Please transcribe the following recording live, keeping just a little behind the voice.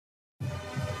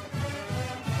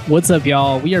What's up,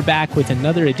 y'all? We are back with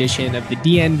another edition of the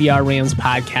DNVR Rams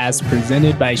podcast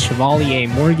presented by Chevalier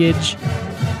Mortgage.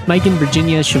 Mike and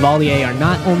Virginia Chevalier are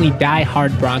not only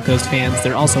die-hard Broncos fans,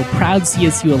 they're also proud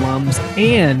CSU alums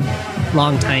and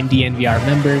longtime DNVR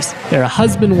members. They're a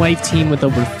husband-wife team with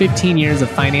over 15 years of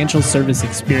financial service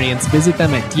experience. Visit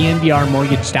them at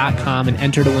dnvrmortgage.com and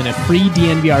enter to win a free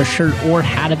DNVR shirt or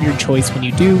hat of your choice when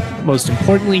you do. Most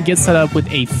importantly, get set up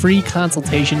with a free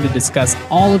consultation to discuss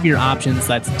all of your options.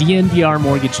 That's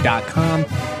dnvrmortgage.com.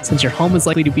 Since your home is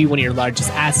likely to be one of your largest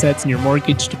assets and your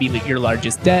mortgage to be your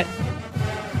largest debt,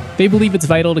 they believe it's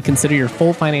vital to consider your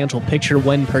full financial picture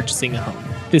when purchasing a home.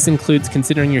 This includes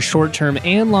considering your short-term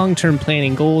and long-term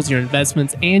planning goals, your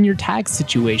investments, and your tax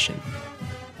situation.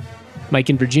 Mike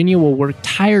and Virginia will work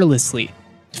tirelessly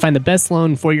to find the best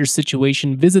loan for your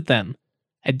situation. Visit them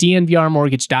at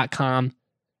dnvrmortgage.com.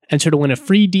 Enter to win a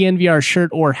free DNVR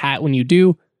shirt or hat when you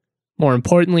do. More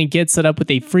importantly, get set up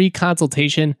with a free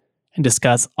consultation and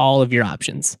discuss all of your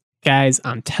options. Guys,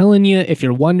 I'm telling you, if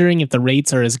you're wondering if the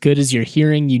rates are as good as you're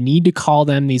hearing, you need to call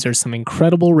them. These are some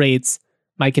incredible rates.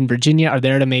 Mike and Virginia are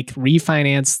there to make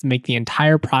the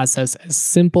entire process as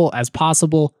simple as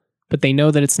possible, but they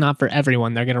know that it's not for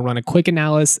everyone. They're going to run a quick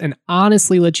analysis and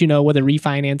honestly let you know whether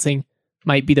refinancing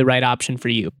might be the right option for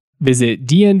you. Visit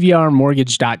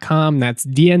dnvrmortgage.com. That's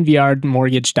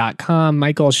dnvrmortgage.com.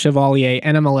 Michael Chevalier,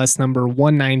 NMLS number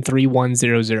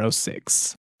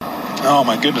 1931006. Oh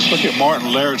my goodness, look at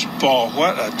Martin Laird's ball.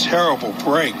 What a terrible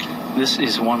break. This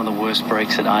is one of the worst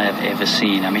breaks that I have ever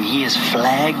seen. I mean, he has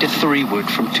flagged a 3-wood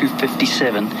from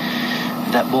 257. If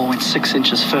that ball went 6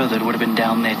 inches further, it would have been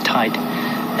down there tight.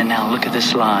 And now look at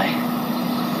this lie.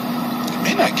 He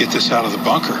may not get this out of the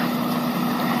bunker.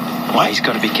 Well, he's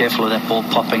got to be careful of that ball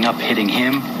popping up, hitting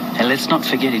him. And let's not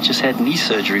forget, he just had knee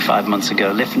surgery 5 months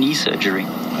ago, left knee surgery.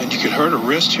 And you could hurt a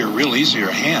wrist here real easy, or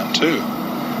a hand, too.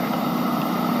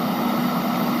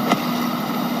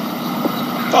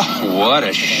 Oh, what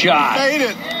a shot. He made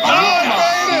it.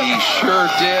 He sure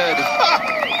did.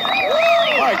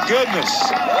 My goodness.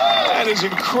 That is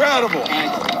incredible.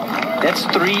 That's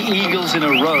 3 eagles in a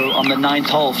row on the 9th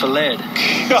hole for Laird.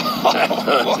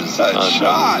 What a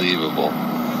shot. Unbelievable.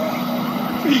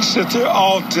 You can sit there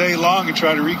all day long and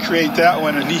try to recreate that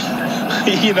one, and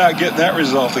you're not getting that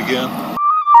result again.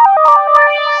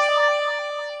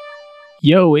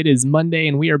 Yo, it is Monday,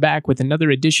 and we are back with another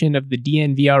edition of the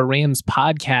DNVR Rams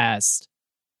podcast.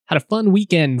 Had a fun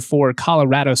weekend for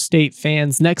Colorado State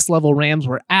fans. Next Level Rams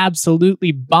were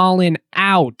absolutely balling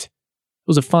out. It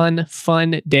was a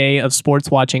fun day of sports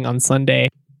watching on Sunday.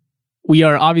 We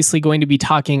are obviously going to be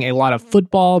talking a lot of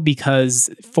football because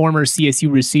former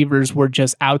CSU receivers were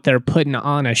just out there putting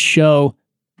on a show.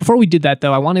 Before we did that,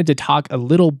 though, I wanted to talk a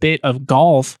little bit of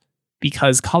golf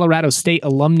because Colorado State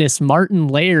alumnus Martin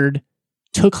Laird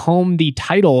took home the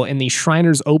title in the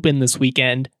Shriners Open this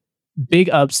weekend. Big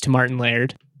ups to Martin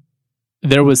Laird.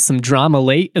 There was some drama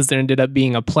late as there ended up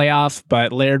being a playoff,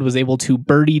 but Laird was able to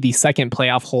birdie the second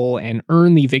playoff hole and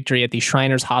earn the victory at the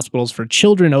Shriners Hospitals for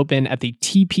Children Open at the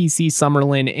TPC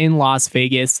Summerlin in Las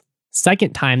Vegas.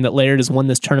 Second time that Laird has won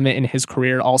this tournament in his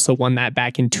career, also won that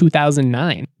back in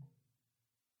 2009.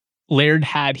 Laird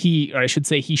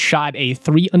he shot a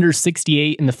 3 under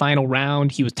 68 in the final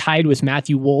round. He was tied with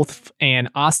Matthew Wolff and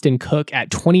Austin Cook at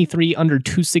 23 under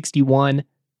 261.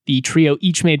 The trio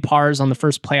each made pars on the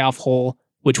first playoff hole,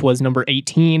 which was number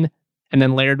 18. And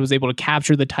then Laird was able to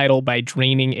capture the title by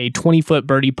draining a 20-foot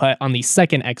birdie putt on the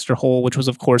second extra hole, which was,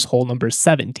 of course, hole number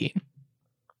 17.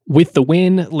 With the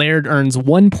win, Laird earns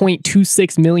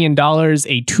 $1.26 million, a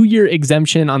 2-year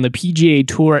exemption on the PGA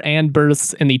Tour and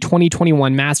berths in the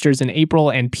 2021 Masters in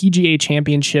April and PGA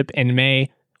Championship in May,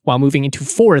 while moving into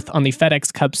 4th on the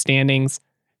FedEx Cup standings.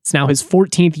 It's now his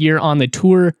 14th year on the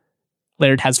tour.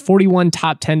 Laird has 41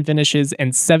 top 10 finishes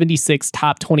and 76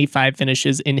 top 25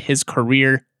 finishes in his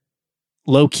career.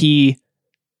 Low-key,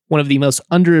 one of the most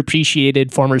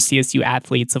underappreciated former CSU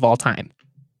athletes of all time.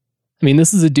 I mean,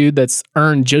 this is a dude that's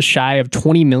earned just shy of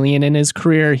 $20 million in his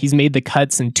career. He's made the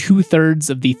cuts in 2/3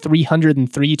 of the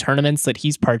 303 tournaments that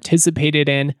he's participated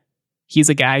in. He's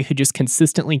a guy who just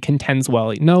consistently contends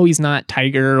well. No, he's not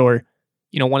Tiger or,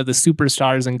 one of the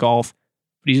superstars in golf,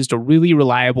 but he's just a really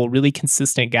reliable, really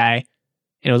consistent guy.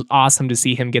 And it was awesome to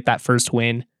see him get that first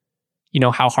win. You know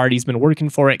how hard he's been working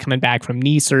for it, coming back from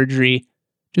knee surgery.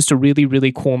 Just a really,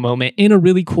 really cool moment in a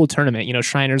really cool tournament.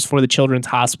 Shriners for the Children's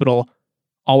Hospital.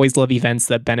 Always love events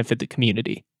that benefit the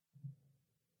community.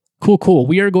 Cool.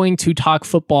 We are going to talk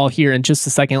football here in just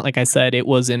a second. Like I said, it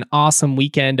was an awesome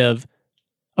weekend of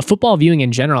football viewing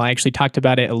in general. I actually talked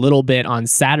about it a little bit on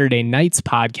Saturday night's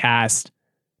podcast.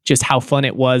 just how fun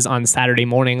it was on Saturday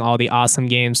morning, all the awesome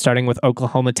games, starting with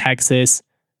Oklahoma, Texas,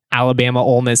 Alabama,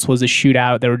 Ole Miss was a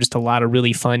shootout. There were just a lot of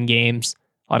really fun games,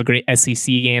 a lot of great SEC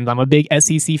games. I'm a big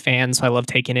SEC fan, so I love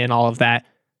taking in all of that.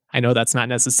 I know that's not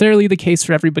necessarily the case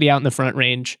for everybody out in the Front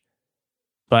Range,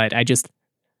 but I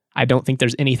don't think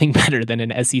there's anything better than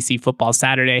an SEC football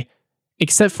Saturday,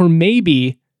 except for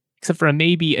maybe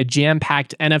a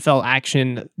jam-packed NFL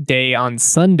action day on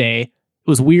Sunday. It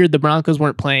was weird. The Broncos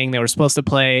weren't playing. They were supposed to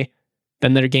play.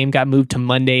 Then their game got moved to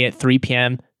Monday at 3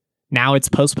 p.m. Now it's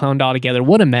postponed altogether.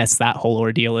 What a mess that whole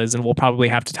ordeal is. And we'll probably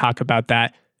have to talk about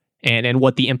that and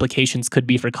what the implications could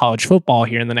be for college football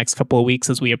here in the next couple of weeks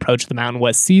as we approach the Mountain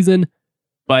West season.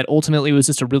 But ultimately, it was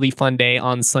just a really fun day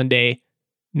on Sunday.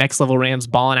 Next Level Rams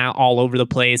balling out all over the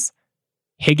place.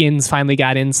 Higgins finally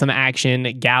got in some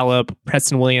action. Gallup,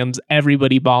 Preston Williams,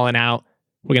 everybody balling out.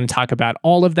 We're going to talk about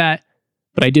all of that.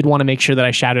 But I did want to make sure that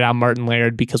I shouted out Martin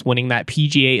Laird because winning that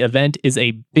PGA event is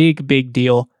a big, big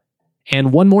deal.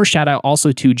 And one more shout out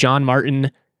also to John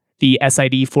Martin, the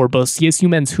SID for both CSU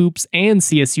Men's Hoops and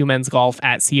CSU Men's Golf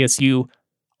at CSU,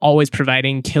 always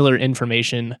providing killer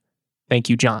information. Thank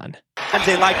you, John. And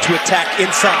they like to attack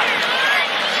inside.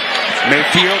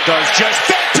 Mayfield does just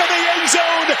that to the end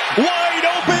zone. Wide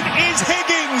open is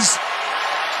Higgins.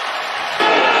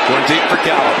 Going deep for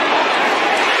Gallup.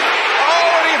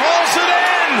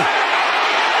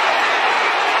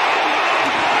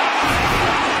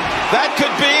 That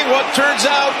could be what turns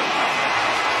out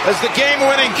as the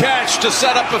game-winning catch to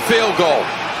set up a field goal.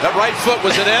 That right foot,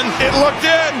 was it in? It looked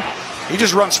in. He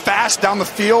just runs fast down the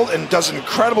field and does an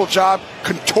incredible job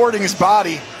contorting his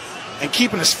body and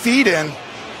keeping his feet in.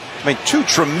 I mean, two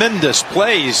tremendous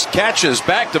plays, catches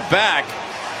back-to-back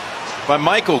by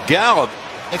Michael Gallup.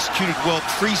 Executed well.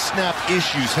 Pre-snap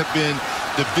issues have been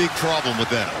the big problem with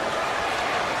them.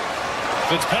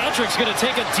 Fitzpatrick's going to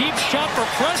take a deep shot for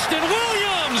Preston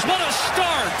Williams. What a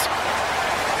start!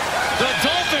 The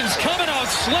Dolphins coming out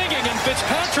slinging, and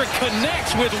Fitzpatrick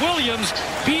connects with Williams,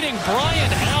 beating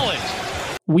Brian Allen.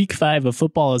 Week 5 of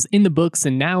football is in the books,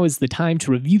 and now is the time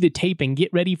to review the tape and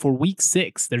get ready for Week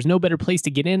 6. There's no better place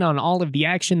to get in on all of the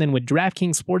action than with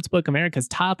DraftKings Sportsbook, America's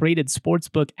top-rated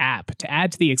sportsbook app. To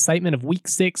add to the excitement of Week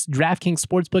 6, DraftKings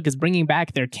Sportsbook is bringing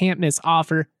back their can't-miss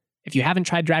offer. If you haven't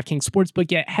tried DraftKings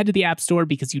Sportsbook yet, head to the App Store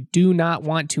because you do not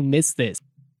want to miss this.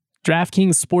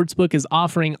 DraftKings Sportsbook is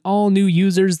offering all new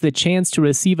users the chance to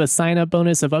receive a sign-up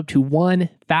bonus of up to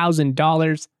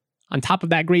 $1,000. On top of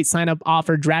that great sign-up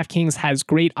offer, DraftKings has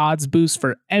great odds boosts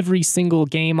for every single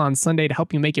game on Sunday to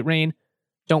help you make it rain.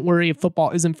 Don't worry if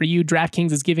football isn't for you.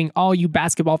 DraftKings is giving all you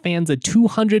basketball fans a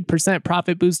 200%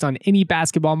 profit boost on any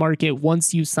basketball market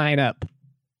once you sign up.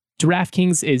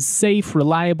 DraftKings is safe,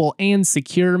 reliable, and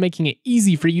secure, making it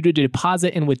easy for you to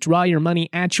deposit and withdraw your money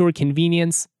at your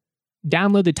convenience.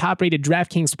 Download the top-rated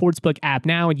DraftKings Sportsbook app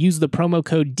now and use the promo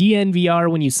code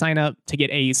DNVR when you sign up to get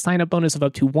a sign-up bonus of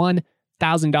up to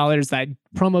 $1,000. That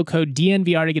promo code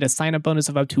DNVR to get a sign-up bonus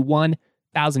of up to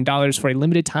 $1,000 for a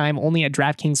limited time only at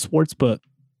DraftKings Sportsbook.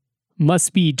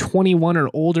 Must be 21 or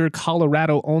older,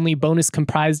 Colorado only. Bonus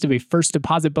comprised of a first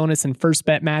deposit bonus and first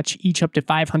bet match, each up to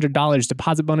 $500.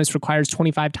 Deposit bonus requires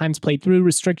 25 times played through.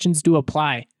 Restrictions do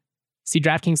apply. See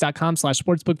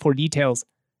DraftKings.com/sportsbook for details.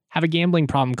 Have a gambling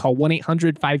problem? Call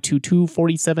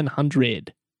 1-800-522-4700.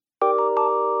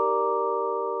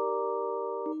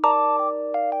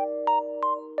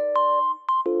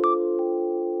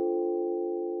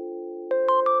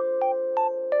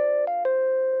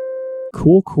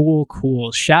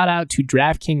 Cool. Shout out to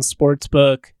DraftKings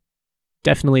Sportsbook.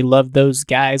 Definitely love those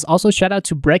guys. Also, shout out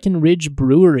to Breckenridge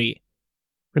Brewery.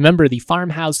 Remember, the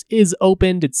farmhouse is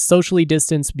opened. It's socially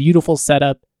distanced, beautiful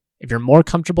setup. If you're more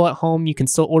comfortable at home, you can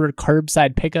still order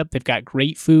curbside pickup. They've got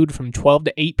great food from 12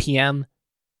 to 8 p.m.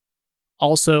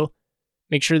 Also,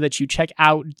 make sure that you check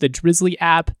out the Drizzly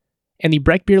app and the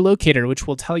Breck Beer Locator, which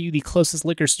will tell you the closest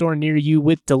liquor store near you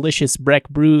with delicious Breck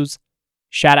brews.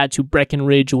 Shout out to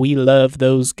Breckenridge. We love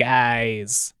those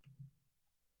guys.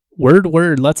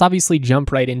 Word. Let's obviously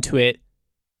jump right into it.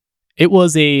 It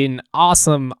was an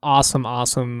awesome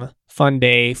fun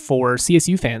day for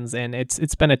CSU fans, and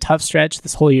it's been a tough stretch.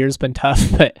 This whole year's been tough,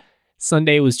 but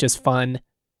Sunday was just fun,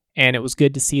 and it was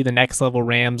good to see the Next Level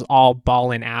Rams all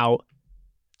balling out.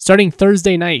 Starting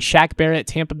Thursday night, Shaq Barrett,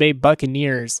 Tampa Bay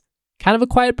Buccaneers. Kind of a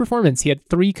quiet performance. He had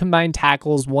 3 combined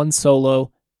tackles, 1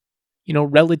 solo.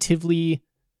 Relatively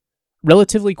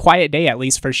quiet day, at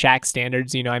least for Shaq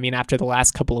standards. After the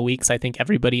last couple of weeks, I think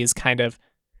everybody is kind of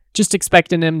just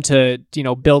expecting him to,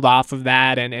 build off of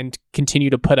that and continue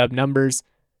to put up numbers.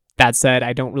 That said,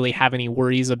 I don't really have any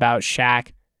worries about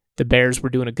Shaq. the Bears were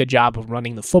doing a good job of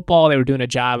running the football. They were doing a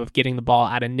job of getting the ball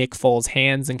out of Nick Foles'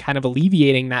 hands and kind of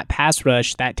alleviating that pass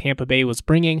rush that Tampa Bay was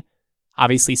bringing.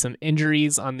 Obviously, some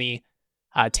injuries on the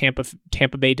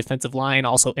Tampa Bay defensive line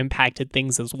also impacted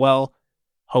things as well.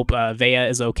 Hope Vea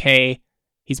is okay.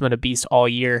 He's been a beast all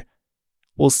year.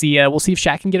 We'll see if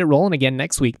Shaq can get it rolling again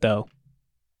next week, though.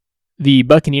 The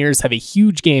Buccaneers have a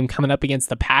huge game coming up against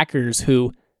the Packers,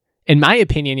 who, in my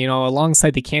opinion,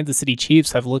 alongside the Kansas City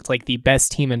Chiefs, have looked like the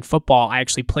best team in football. I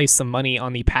actually placed some money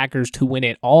on the Packers to win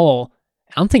it all.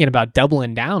 I'm thinking about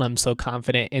doubling down. I'm so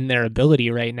confident in their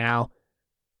ability right now.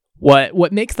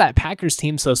 What makes that Packers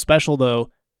team so special, though,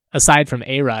 aside from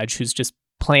A-Rod, who's just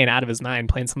playing out of his mind,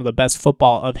 playing some of the best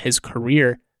football of his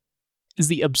career, is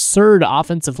the absurd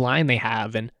offensive line they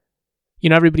have. And,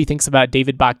 everybody thinks about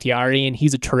David Bakhtiari, and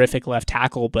he's a terrific left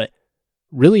tackle, but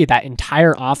really that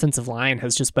entire offensive line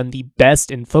has just been the best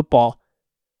in football.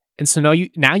 And so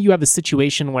now you have a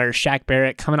situation where Shaq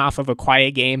Barrett, coming off of a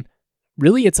quiet game,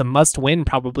 really it's a must-win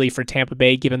probably for Tampa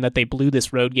Bay, given that they blew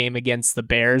this road game against the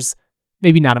Bears.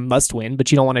 Maybe not a must-win,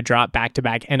 but you don't want to drop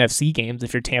back-to-back NFC games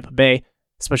if you're Tampa Bay,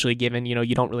 especially given,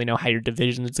 you don't really know how your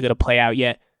division is going to play out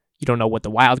yet. You don't know what the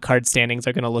wild card standings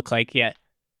are going to look like yet.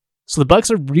 So the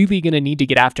Bucs are really going to need to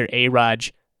get after A-Rod,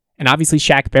 and obviously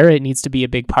Shaq Barrett needs to be a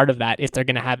big part of that if they're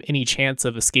going to have any chance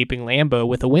of escaping Lambeau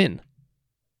with a win.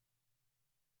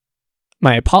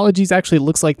 My apologies, actually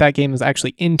looks like that game is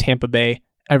actually in Tampa Bay.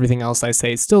 Everything else I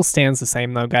say still stands the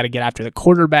same though. Got to get after the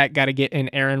quarterback, got to get in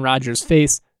Aaron Rodgers'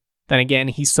 face. Then again,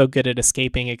 he's so good at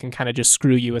escaping, it can kind of just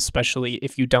screw you, especially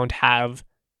if you don't have,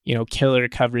 killer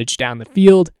coverage down the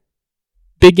field.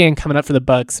 Big game coming up for the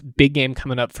Bucs, big game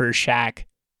coming up for Shaq.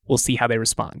 We'll see how they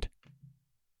respond.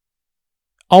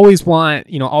 Always want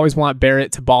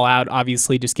Barrett to ball out,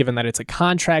 obviously, just given that it's a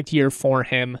contract year for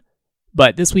him.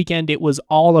 But this weekend, it was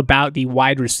all about the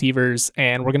wide receivers,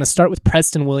 and we're going to start with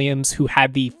Preston Williams, who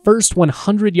had the first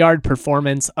 100-yard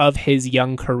performance of his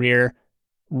young career.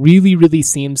 Really, really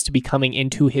seems to be coming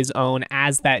into his own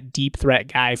as that deep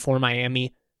threat guy for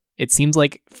Miami. It seems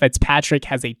like Fitzpatrick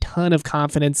has a ton of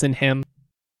confidence in him.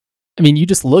 I mean, you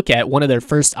just look at one of their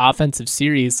first offensive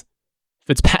series,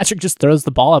 Fitzpatrick just throws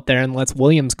the ball up there and lets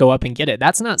Williams go up and get it.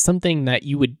 That's not something that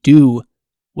you would do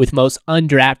with most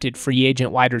undrafted free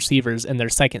agent wide receivers in their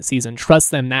second season.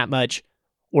 Trust them that much,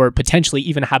 or potentially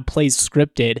even have plays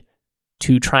scripted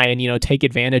to try and, take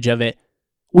advantage of it.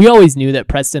 We always knew that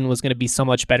Preston was going to be so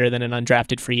much better than an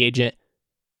undrafted free agent.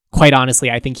 Quite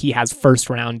honestly, I think he has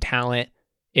first-round talent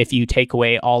if you take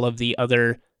away all of the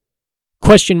other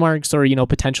question marks or,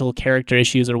 potential character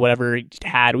issues or whatever he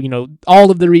had. All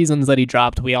of the reasons that he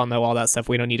dropped, we all know all that stuff.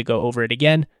 We don't need to go over it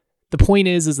again. The point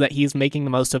is that he's making the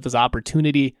most of his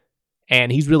opportunity,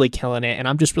 and he's really killing it. And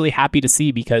I'm just really happy to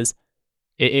see, because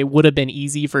it would have been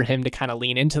easy for him to kind of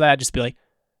lean into that, just be like,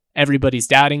 everybody's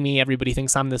doubting me. Everybody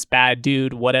thinks I'm this bad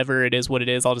dude. Whatever it is, what it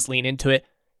is, I'll just lean into it.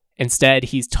 Instead,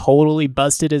 he's totally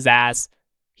busted his ass.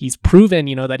 He's proven,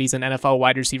 that he's an NFL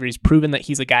wide receiver. He's proven that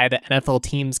he's a guy that NFL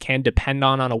teams can depend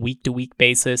on a week-to-week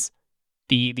basis.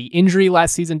 The injury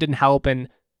last season didn't help, and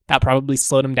that probably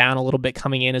slowed him down a little bit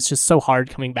coming in. It's just so hard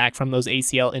coming back from those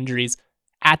ACL injuries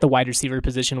at the wide receiver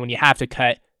position when you have to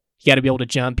cut. You got to be able to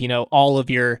jump. All of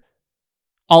your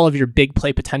big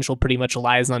play potential pretty much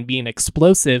relies on being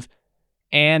explosive,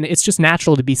 and it's just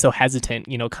natural to be so hesitant,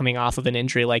 coming off of an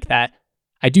injury like that.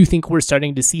 I do think we're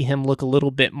starting to see him look a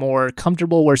little bit more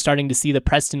comfortable. We're starting to see the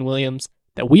Preston Williams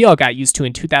that we all got used to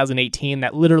in 2018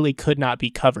 that literally could not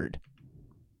be covered.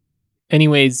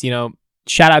 Anyways,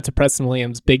 shout out to Preston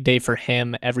Williams. Big day for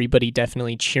him. Everybody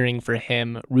definitely cheering for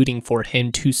him, rooting for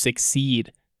him to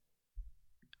succeed.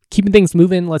 Keeping things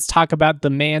moving, let's talk about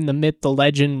the man, the myth, the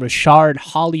legend, Rashard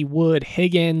Hollywood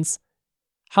Higgins.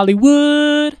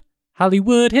 Hollywood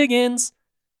Higgins.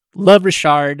 Love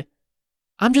Rashard.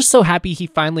 I'm just so happy he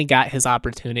finally got his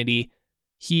opportunity.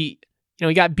 He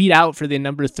got beat out for the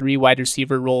number 3 wide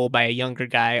receiver role by a younger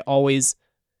guy. Always,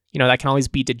 that can always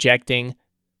be dejecting.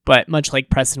 But much like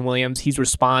Preston Williams, he's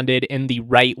responded in the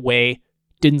right way.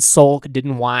 Didn't sulk,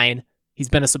 didn't whine. He's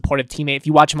been a supportive teammate. If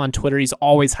you watch him on Twitter, he's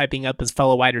always hyping up his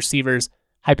fellow wide receivers,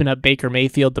 hyping up Baker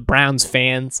Mayfield, the Browns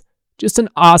fans. Just an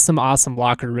awesome, awesome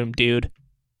locker room dude.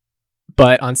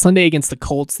 But on Sunday against the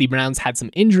Colts, the Browns had some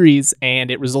injuries,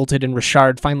 and it resulted in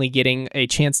Rashard finally getting a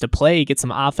chance to play, get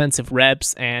some offensive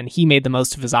reps, and he made the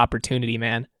most of his opportunity,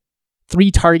 man. 3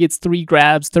 targets, 3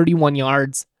 grabs, 31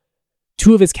 yards.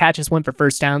 2 of his catches went for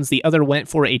first downs. The other went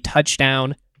for a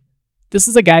touchdown. This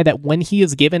is a guy that when he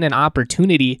is given an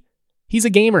opportunity, he's a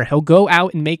gamer. He'll go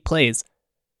out and make plays.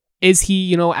 Is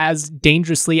he, as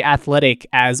dangerously athletic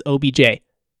as OBJ?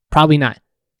 Probably not.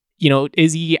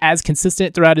 is he as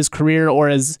consistent throughout his career or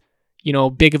as,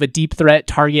 big of a deep threat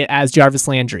target as Jarvis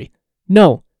Landry?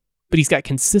 No, but he's got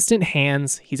consistent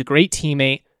hands. He's a great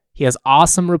teammate. He has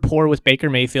awesome rapport with Baker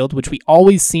Mayfield, which we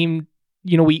always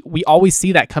we always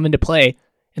see that come into play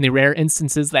in the rare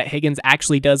instances that Higgins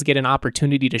actually does get an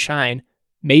opportunity to shine.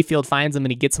 Mayfield finds him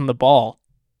and he gets him the ball.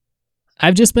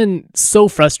 I've just been so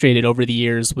frustrated over the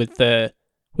years with the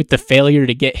failure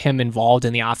to get him involved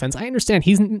in the offense. I understand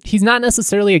he's not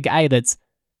necessarily a guy that's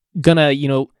gonna,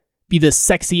 be the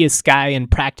sexiest guy in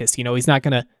practice. He's not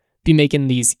gonna be making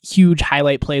these huge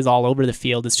highlight plays all over the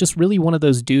field. It's just really one of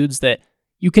those dudes that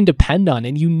you can depend on,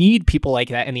 and you need people like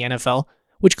that in the NFL,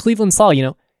 which Cleveland saw.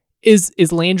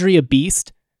 Is Landry a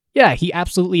beast? Yeah, he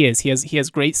absolutely is. He has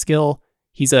great skill.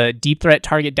 He's a deep threat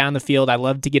target down the field. I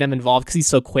love to get him involved because he's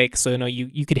so quick. So,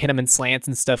 you could hit him in slants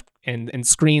and stuff and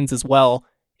screens as well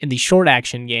in the short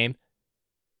action game.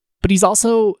 But he's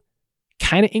also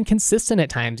kind of inconsistent at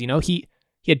times. He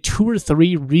had 2 or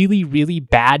 3 really, really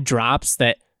bad drops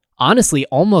that honestly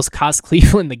almost cost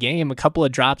Cleveland the game. A couple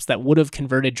of drops that would have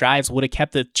converted drives, would have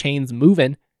kept the chains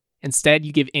moving. Instead,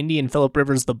 you give Indy and Phillip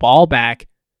Rivers the ball back.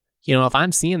 If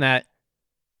I'm seeing that,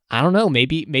 I don't know,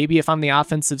 maybe if I'm the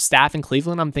offensive staff in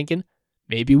Cleveland, I'm thinking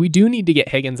maybe we do need to get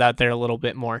Higgins out there a little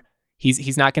bit more.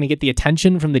 He's not going to get the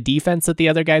attention from the defense that the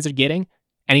other guys are getting,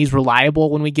 and he's reliable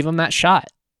when we give him that shot.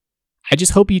 I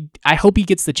hope he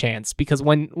gets the chance, because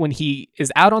when he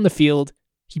is out on the field,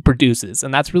 he produces,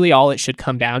 and that's really all it should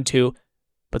come down to.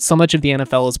 But so much of the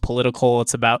NFL is political.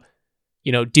 It's about,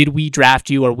 did we draft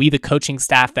you? Are we the coaching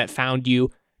staff that found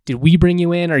you? Did we bring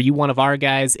you in? Are you one of our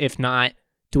guys? If not,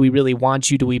 do we really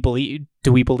want you? Do we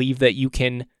believe that you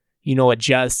can,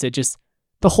 adjust?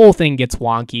 The whole thing gets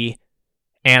wonky.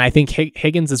 And I think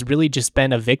Higgins has really just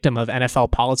been a victim of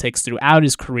NFL politics throughout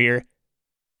his career.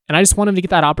 And I just want him to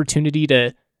get that opportunity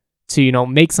to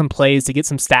make some plays, to get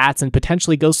some stats, and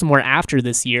potentially go somewhere after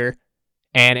this year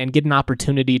and get an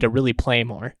opportunity to really play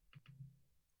more.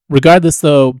 Regardless,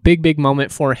 though, big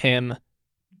moment for him.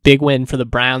 Big win for the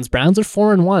Browns. Browns are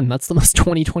 4-1. That's the most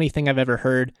 2020 thing I've ever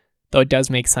heard, though it does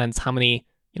make sense how many,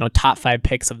 top 5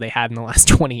 picks have they had in the last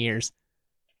 20 years.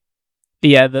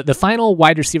 The final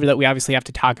wide receiver that we obviously have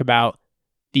to talk about,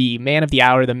 the man of the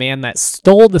hour, the man that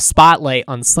stole the spotlight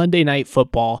on Sunday Night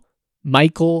Football,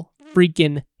 Michael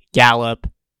freaking Gallup.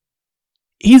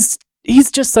 He's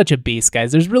just such a beast,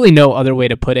 guys. There's really no other way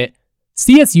to put it.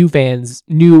 CSU fans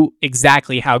knew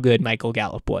exactly how good Michael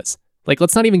Gallup was.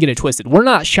 Let's not even get it twisted. We're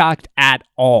not shocked at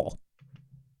all.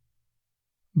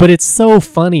 But it's so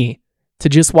funny to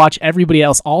just watch everybody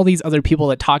else, all these other people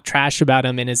that talk trash about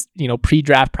him in his,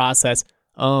 pre-draft process.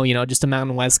 Oh, just a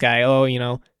Mountain West guy.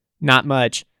 Oh, not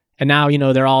much. And now,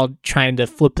 they're all trying to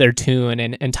flip their tune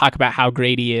and talk about how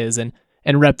great he is and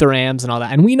rep the Rams and all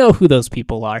that. And we know who those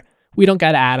people are. We don't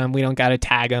got to add them. We don't got to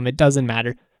tag them. It doesn't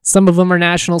matter. Some of them are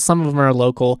national. Some of them are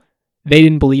local. They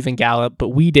didn't believe in Gallup, but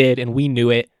we did, and we knew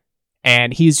it.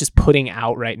 And he's just putting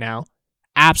out right now.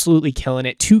 Absolutely killing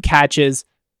it. 2 catches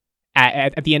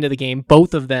at the end of the game.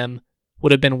 Both of them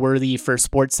would have been worthy for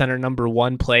SportsCenter number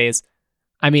 1 plays.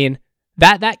 I mean,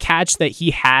 that catch that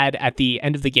he had at the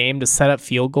end of the game to set up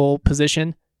field goal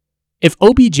position, if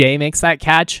OBJ makes that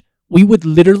catch, we would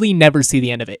literally never see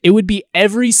the end of it. It would be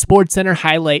every SportsCenter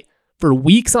highlight for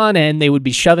weeks on end. They would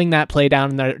be shoving that play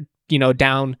down there,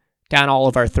 down all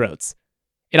of our throats.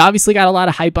 It obviously got a lot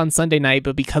of hype on Sunday night,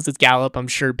 but because it's Gallup, I'm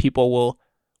sure people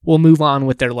will move on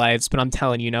with their lives. But I'm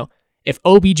telling you, if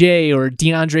OBJ or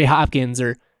DeAndre Hopkins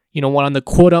or one of the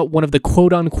quote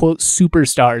unquote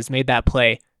superstars made that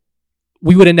play,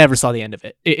 we would have never saw the end of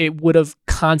it. It would have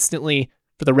constantly,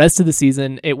 for the rest of the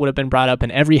season, it would have been brought up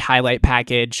in every highlight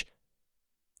package.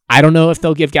 I don't know if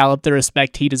they'll give Gallup the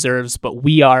respect he deserves, but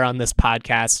we are on this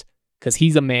podcast because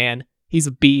he's a man. He's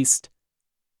a beast.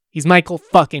 He's Michael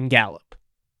fucking Gallup.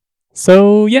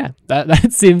 So yeah,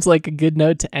 that seems like a good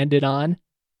note to end it on.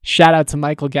 Shout out to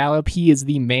Michael Gallup. He is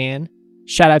the man.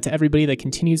 Shout out to everybody that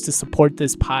continues to support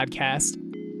this podcast.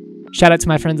 Shout out to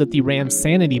my friends at the Rams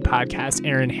Sanity podcast,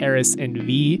 Aaron Harris and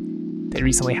V. They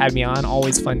recently had me on.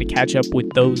 Always fun to catch up with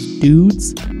those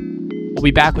dudes. We'll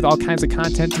be back with all kinds of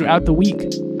content throughout the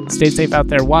week. Stay safe out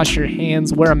there. Wash your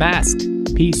hands. Wear a mask.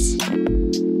 Peace.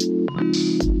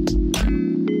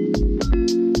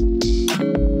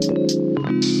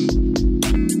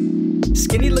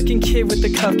 Skinny looking looking kid with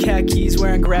the cuff khakis,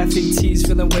 wearing graphic tees,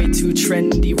 feeling way too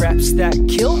trendy. Raps that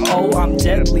kill, oh I'm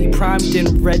deadly, primed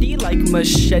and ready like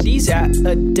machetes at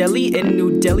a deli in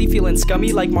New Delhi, feeling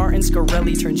scummy like Martin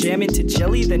Scarelli. Turn jam into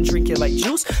jelly, then drink it like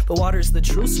juice, but water's the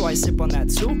truth, so I sip on that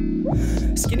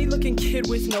too. Skinny looking kid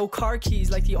with no car keys,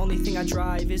 like the only thing I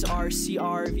drive is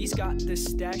RCRV's got the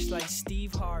stash like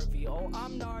Steve Harvey. Oh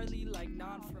I'm gnarly.